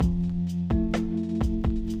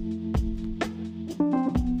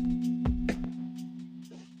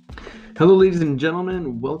Hello, ladies and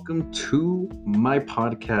gentlemen. Welcome to my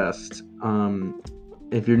podcast.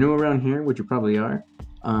 If you're new around here, which you probably are,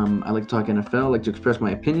 I like to talk NFL, I like to express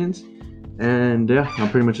my opinions, and I'll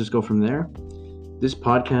pretty much just go from there. This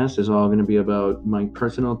podcast is all going to be about my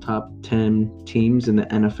personal top 10 teams in the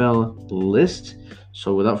NFL list.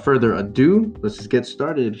 So without further ado, let's just get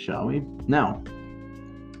started, shall we? Now,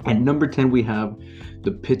 at number 10, we have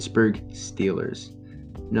the Pittsburgh Steelers.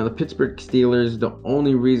 Now, the Pittsburgh Steelers, the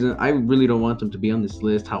only reason I really don't want them to be on this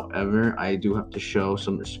list, however, I do have to show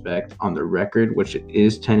some respect on their record, which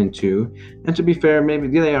is 10-2. And to be fair, maybe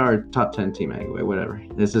they are a top 10 team anyway, whatever.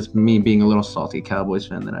 This is me being a little salty Cowboys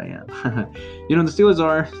fan that I am. The Steelers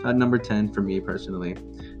are at number 10 for me personally.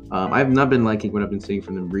 I've not been liking what I've been seeing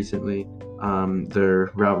from them recently. Their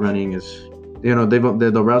route running is,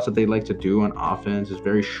 the routes that they like to do on offense is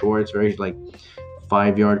very short. It's very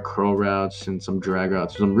 5-yard curl routes and some drag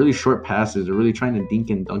routes, some really short passes. They're really trying to dink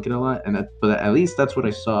and dunk it a lot, but at least that's what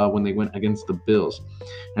I saw when they went against the Bills.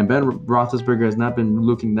 And Ben Roethlisberger has not been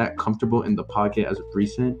looking that comfortable in the pocket as of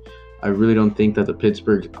recent. I really don't think that the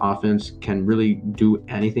Pittsburgh offense can really do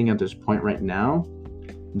anything at this point right now.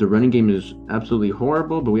 The running game is absolutely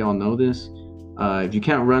horrible, but we all know this. If you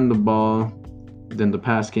can't run the ball, then the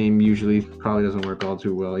pass game usually probably doesn't work all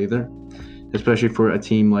too well either, especially for a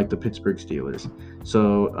team like the Pittsburgh Steelers.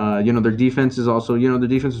 So, their defense is also, the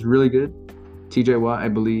defense is really good. TJ Watt, I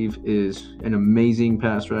believe, is an amazing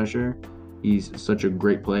pass rusher. He's such a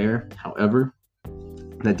great player. However,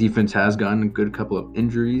 that defense has gotten a good couple of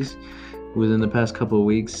injuries within the past couple of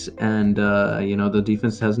weeks. And, the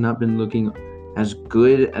defense has not been looking as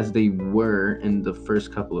good as they were in the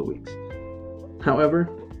first couple of weeks. However,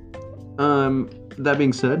 that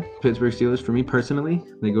being said, Pittsburgh Steelers, for me personally,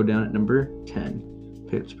 they go down at number 10.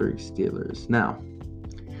 Pittsburgh Steelers. Now,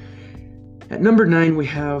 at number 9, we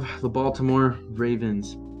have the Baltimore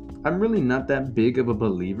Ravens. I'm really not that big of a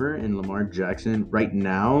believer in Lamar Jackson right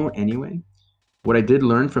now anyway. What I did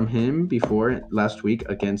learn from him before last week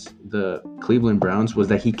against the Cleveland Browns was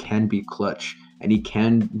that he can be clutch and he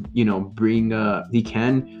can, he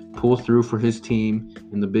can pull through for his team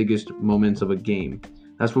in the biggest moments of a game.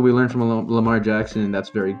 That's what we learned from Lamar Jackson, and that's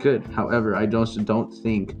very good. However, I just don't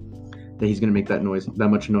think that he's going to make that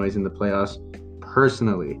much noise in the playoffs.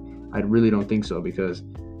 Personally, I really don't think so, because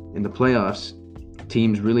in the playoffs,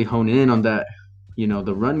 teams really hone in on that,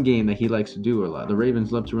 the run game that he likes to do a lot. The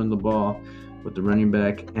Ravens love to run the ball with the running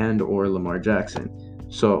back and or Lamar Jackson.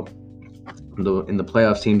 So in the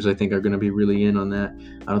playoffs, teams I think are going to be really in on that.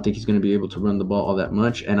 I don't think he's going to be able to run the ball all that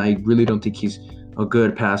much, and I really don't think he's a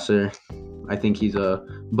good passer. I think he's a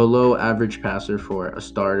below average passer for a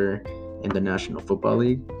starter in the National Football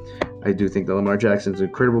League. I do think that Lamar Jackson's an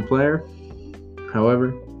incredible player.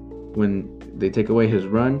 However, when they take away his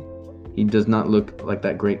run, he does not look like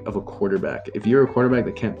that great of a quarterback. If you're a quarterback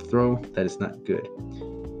that can't throw, that is not good.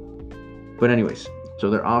 But anyways, so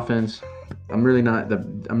their offense, I'm not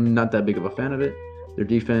that big of a fan of it. Their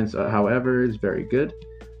defense, however, is very good.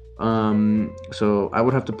 So I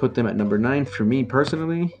would have to put them at number 9. For me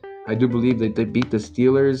personally, I do believe that they beat the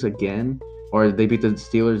Steelers again, or they beat the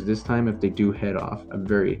Steelers this time if they do head off. I'm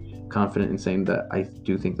very confident in saying that I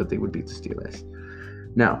do think that they would beat the Steelers.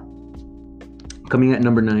 Now, coming at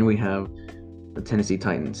number 9, we have the Tennessee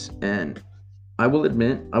Titans. And I will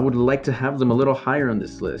admit, I would like to have them a little higher on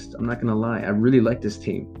this list. I'm not going to lie. I really like this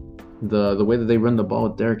team. The way that they run the ball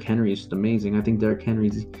with Derrick Henry is just amazing. I think Derrick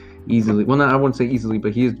Henry's easily, I wouldn't say easily,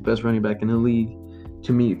 but he is the best running back in the league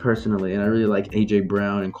to me personally. And I really like A.J.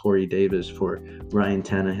 Brown and Corey Davis for Ryan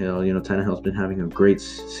Tannehill. Tannehill's been having a great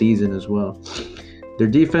season as well. Their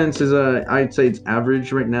defense is, I'd say it's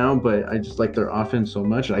average right now, but I just like their offense so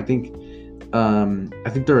much. I think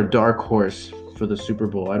they're a dark horse for the Super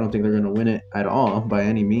Bowl. I don't think they're going to win it at all by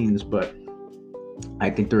any means, but I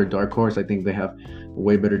think they're a dark horse. I think they have a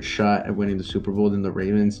way better shot at winning the Super Bowl than the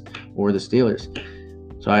Ravens or the Steelers.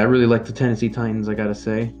 So I really like the Tennessee Titans, I got to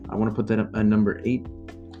say. I want to put that at number 8.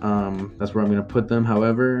 That's where I'm going to put them.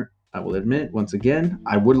 However, I will admit, once again,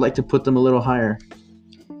 I would like to put them a little higher.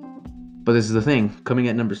 But this is the thing. Coming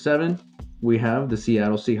at number 7, we have the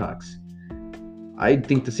Seattle Seahawks. I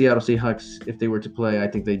think the Seattle Seahawks, if they were to play, I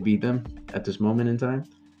think they'd beat them at this moment in time.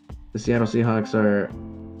 The Seattle Seahawks are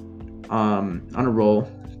on a roll,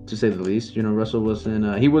 to say the least. Russell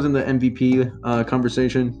Wilson, he was in the MVP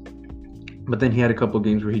conversation, but then he had a couple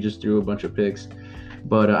games where he just threw a bunch of picks.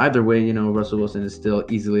 But either way, Russell Wilson is still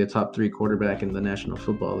easily a top 3 quarterback in the National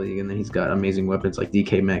Football League, and then he's got amazing weapons like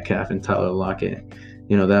DK Metcalf and Tyler Lockett.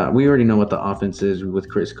 that we already know what the offense is with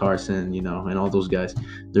Chris Carson, and all those guys.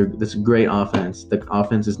 That's a great offense. The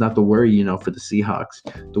offense is not the worry, for the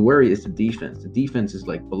Seahawks. The worry is the defense. The defense is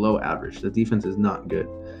like below average. The defense is not good.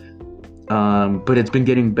 But it's been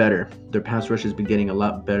getting better. Their pass rush has been getting a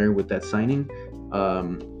lot better with that signing.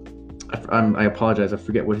 I apologize. I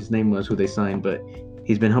forget what his name was, who they signed, but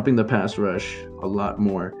he's been helping the pass rush a lot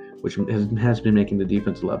more, which has been making the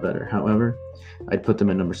defense a lot better. However, I'd put them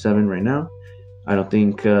at number 7 right now. I don't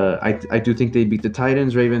think I do think they beat the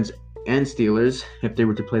Titans, Ravens, and Steelers if they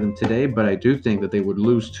were to play them today, but I do think that they would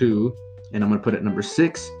lose too. And I'm going to put at number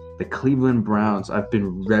 6 the Cleveland Browns. I've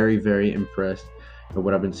been very, very impressed with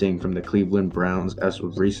what I've been seeing from the Cleveland Browns as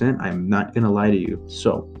of recent. I'm not going to lie to you.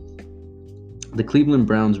 So the Cleveland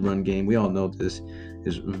Browns run game, we all know this,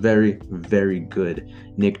 is very, very good.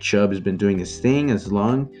 Nick Chubb has been doing his thing as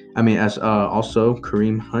also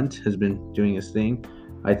Kareem Hunt has been doing his thing.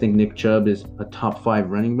 I think Nick Chubb is a top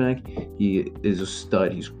 5 running back. He is a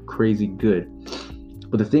stud. He's crazy good.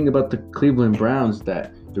 But the thing about the Cleveland Browns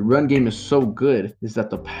that the run game is so good is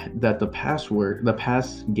that the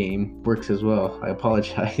pass game works as well. I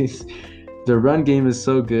apologize. The run game is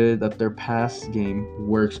so good that their pass game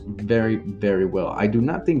works very, very well. I do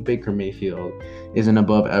not think Baker Mayfield is an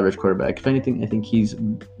above average quarterback. If anything, I think he's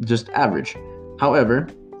just average. However,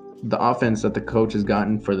 the offense that the coach has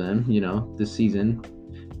gotten for them, this season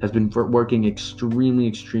has been working extremely,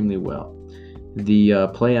 extremely well. The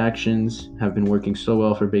play actions have been working so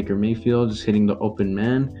well for Baker Mayfield, just hitting the open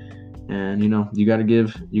man. And you gotta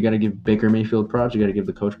give Baker Mayfield props. You gotta give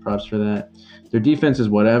the coach props for that. Their defense is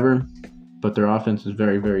whatever, but their offense is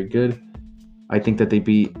very, very good. I think that they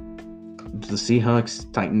beat the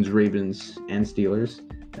Seahawks, Titans, Ravens, and Steelers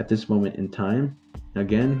at this moment in time.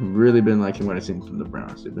 Again, really been liking what I've seen from the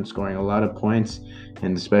Browns. They've been scoring a lot of points,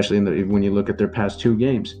 and especially when you look at their past 2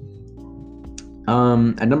 games.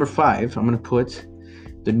 At number 5, I'm going to put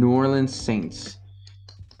the New Orleans Saints.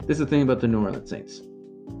 This is the thing about the New Orleans Saints.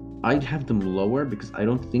 I'd have them lower because I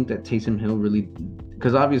don't think that Taysom Hill really...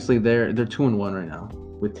 Because obviously they're 2-1 right now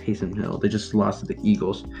with Taysom Hill. They just lost to the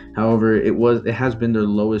Eagles. However, it has been their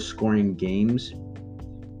lowest scoring games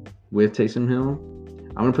with Taysom Hill.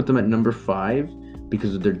 I'm going to put them at number 5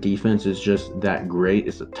 because their defense is just that great.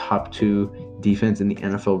 It's the top 2 defense in the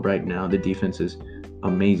NFL right now. The defense is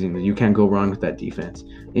amazing. You can't go wrong with that defense.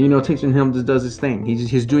 And Taysom Hill just does his thing.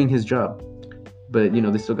 He's doing his job. But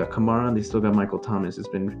they still got Kamara. They still got Michael Thomas. It's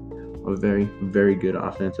been a very, very good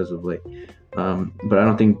offense as of late. But I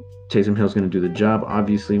don't think Taysom Hill's going to do the job.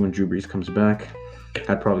 Obviously, when Drew Brees comes back,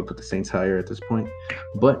 I'd probably put the Saints higher at this point.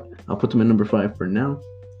 But I'll put them at number 5 for now.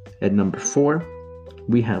 At number 4,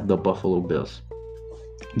 we have the Buffalo Bills.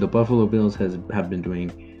 The Buffalo Bills have been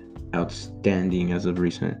doing outstanding as of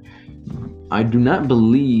recent. I do not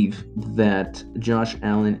believe that Josh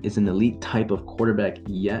Allen is an elite type of quarterback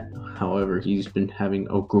yet. However, he's been having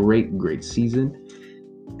a great, great season.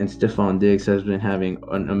 And Stephon Diggs has been having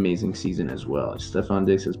an amazing season as well. Stephon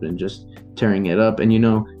Diggs has been just tearing it up. And,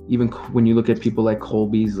 even when you look at people like Cole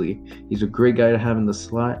Beasley, he's a great guy to have in the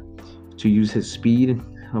slot to use his speed and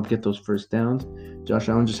help get those first downs. Josh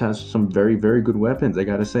Allen just has some very, very good weapons, I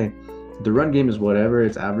got to say. The run game is whatever.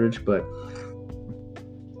 It's average, but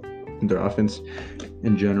their offense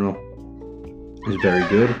in general is very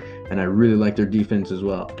good. And I really like their defense as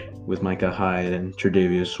well with Micah Hyde and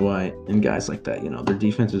Tre'Davious White and guys like that. Their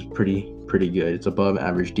defense is pretty good. It's above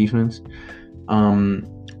average defense.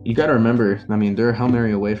 You got to remember, they're a Hail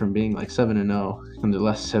Mary away from being like 7-0 in their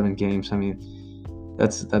last 7 games.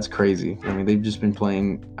 That's crazy. They've just been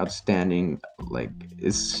playing outstanding.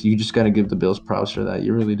 You just got to give the Bills props for that.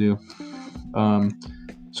 You really do.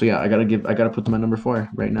 So yeah, I gotta put them at number 4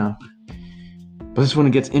 right now. But this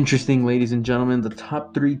one gets interesting, ladies and gentlemen. The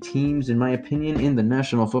top 3 teams, in my opinion, in the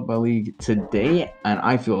National Football League today, and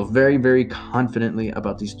I feel very, very confidently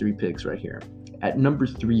about these 3 picks right here. At number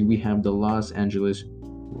 3, we have the Los Angeles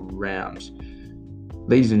Rams.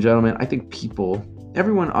 Ladies and gentlemen, I think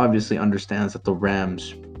everyone obviously understands that the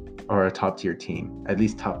Rams are a top-tier team, at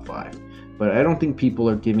least top 5. But I don't think people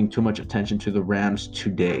are giving too much attention to the Rams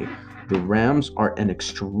today. The Rams are an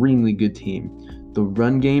extremely good team. The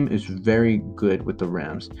run game is very good with the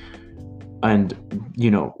Rams. And,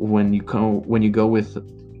 when you go with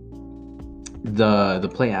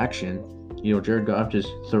the play action, Jared Goff just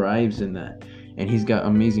thrives in that. And he's got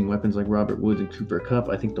amazing weapons like Robert Woods and Cooper Kupp.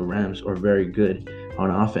 I think the Rams are very good on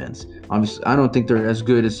offense. Obviously, I don't think they're as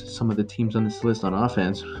good as some of the teams on this list on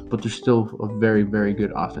offense, but they're still a very, very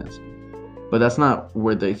good offense. But that's not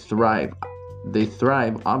where they thrive. They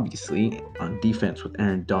thrive, obviously, on defense with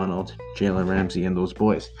Aaron Donald, Jalen Ramsey, and those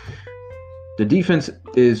boys. The defense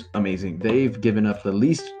is amazing. They've given up the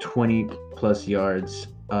least 20 plus yards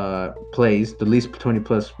plays, the least 20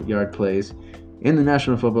 plus yard plays in the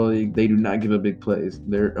National Football League. They do not give up big plays.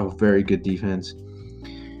 They're a very good defense.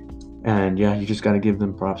 And yeah, you just got to give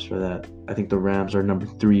them props for that. I think the Rams are number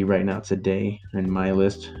 3 right now today in my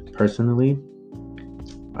list. Personally,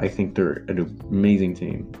 I think they're an amazing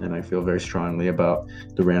team, and I feel very strongly about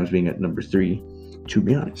the Rams being at number 3, to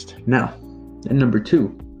be honest. Now, at number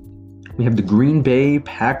 2, we have the Green Bay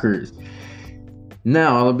Packers.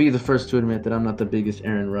 Now, I'll be the first to admit that I'm not the biggest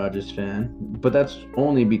Aaron Rodgers fan, but that's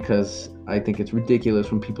only because I think it's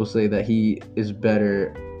ridiculous when people say that he is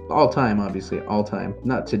better all time, obviously, all time,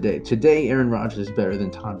 not today. Today, Aaron Rodgers is better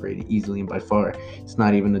than Tom Brady, easily and by far. It's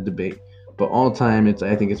not even a debate. But all time,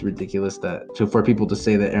 I think it's ridiculous for people to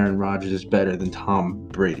say that Aaron Rodgers is better than Tom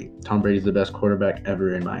Brady. Tom Brady's the best quarterback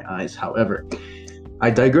ever in my eyes. However, I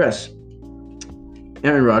digress.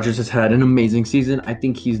 Aaron Rodgers has had an amazing season. I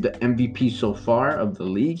think he's the MVP so far of the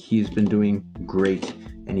league. He's been doing great,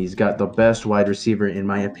 and he's got the best wide receiver, in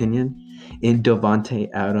my opinion, in Davante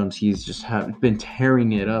Adams. He's just been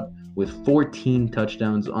tearing it up with 14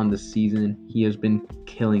 touchdowns on the season. He has been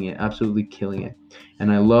killing it, absolutely killing it.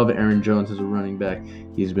 And I love Aaron Jones as a running back.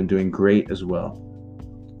 He's been doing great as well.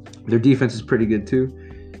 Their defense is pretty good too,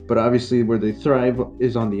 but obviously where they thrive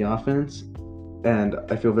is on the offense. And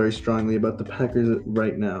I feel very strongly about the Packers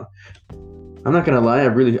right now. I'm not going to lie,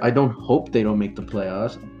 I don't hope they don't make the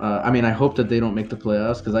playoffs. I hope that they don't make the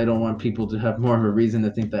playoffs because I don't want people to have more of a reason to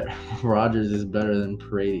think that Rodgers is better than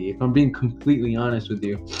Brady, if I'm being completely honest with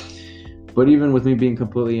you. But even with me being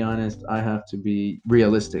completely honest, I have to be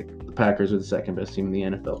realistic. The Packers are the second best team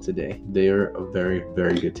in the NFL today. They are a very,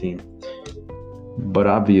 very good team. But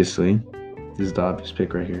obviously, this is the obvious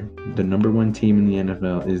pick right here. The number 1 team in the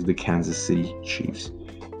NFL is the Kansas City Chiefs.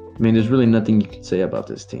 There's really nothing you can say about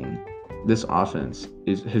this team. This offense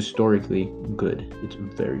is historically good. It's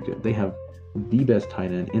very good. They have the best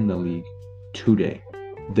tight end in the league today.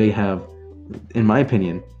 They have, in my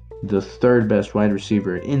opinion, the 3rd best wide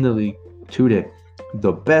receiver in the league today.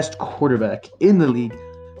 The best quarterback in the league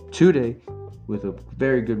today, with a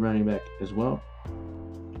very good running back as well,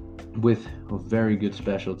 with a very good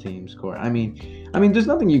special teams core. There's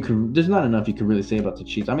not enough you can really say about the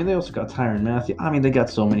Chiefs. They also got Tyrann Mathieu. They got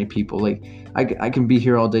so many people. Like, I can be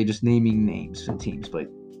here all day just naming names and teams, but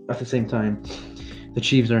at the same time, the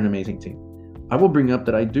Chiefs are an amazing team. I will bring up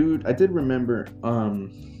that I did remember,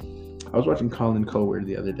 I was watching Colin Cowherd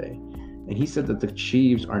the other day, and he said that the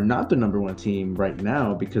Chiefs are not the number 1 team right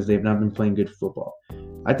now because they've not been playing good football.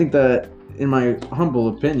 I think that, in my humble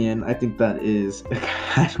opinion, I think that is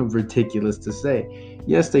kind of ridiculous to say.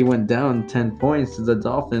 Yes, they went down 10 points to the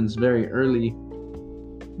Dolphins very early,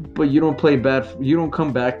 but you don't play bad. You don't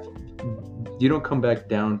come back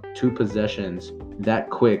down 2 possessions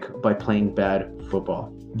that quick by playing bad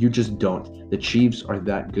football. You just don't. The Chiefs are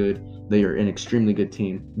that good. They are an extremely good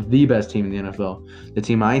team, the best team in the NFL. The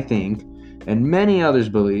team I think, and many others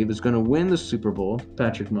believe, is going to win the Super Bowl.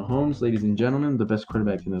 Patrick Mahomes, ladies and gentlemen, the best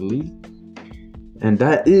quarterback in the league. And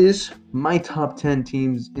that is my top 10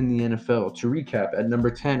 teams in the NFL. To recap, at number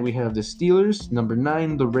 10, we have the Steelers. Number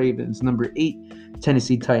 9, the Ravens. Number 8,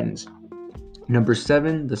 Tennessee Titans. Number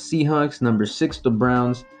 7, the Seahawks. Number 6, the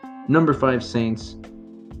Browns. Number 5, Saints.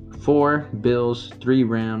 4, Bills. 3,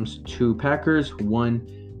 Rams. 2, Packers.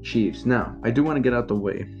 1, Chiefs. Now, I do want to get out the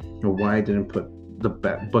way of why I didn't put the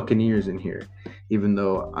Buccaneers in here, even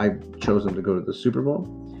though I chose them to go to the Super Bowl.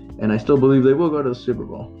 And I still believe they will go to the Super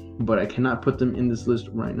Bowl. But I cannot put them in this list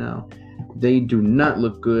right now. They do not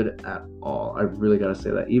look good at all. I really got to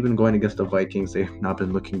say that. Even going against the Vikings, they've not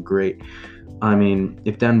been looking great.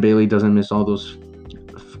 If Dan Bailey doesn't miss all those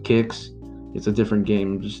kicks, it's a different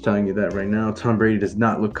game. I'm just telling you that right now. Tom Brady does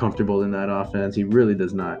not look comfortable in that offense. He really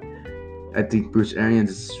does not. I think Bruce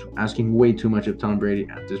Arians is asking way too much of Tom Brady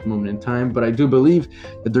at this moment in time, but I do believe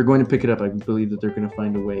that they're going to pick it up. I believe that they're going to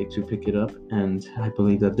find a way to pick it up, and I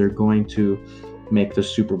believe that they're going to make the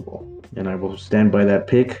Super Bowl, and I will stand by that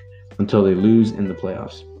pick until they lose in the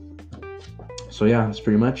playoffs. So yeah, that's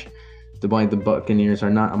pretty much why the Buccaneers are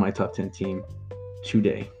not on my top 10 team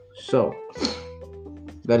today. So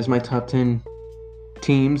that is my top 10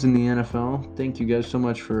 teams in the NFL. Thank you guys so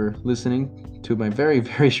much for listening to my very,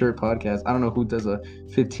 very short podcast. I don't know who does a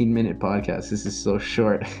 15-minute podcast. This is so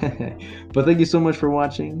short. But thank you so much for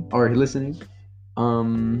watching or listening.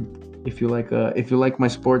 If you like my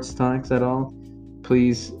sports talks at all,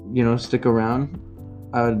 please, stick around.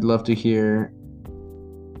 I would love to hear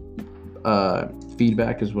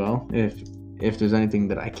feedback as well if there's anything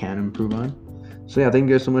that I can improve on. So yeah, thank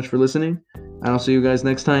you guys so much for listening, and I'll see you guys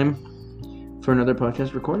next time for another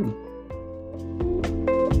podcast recording.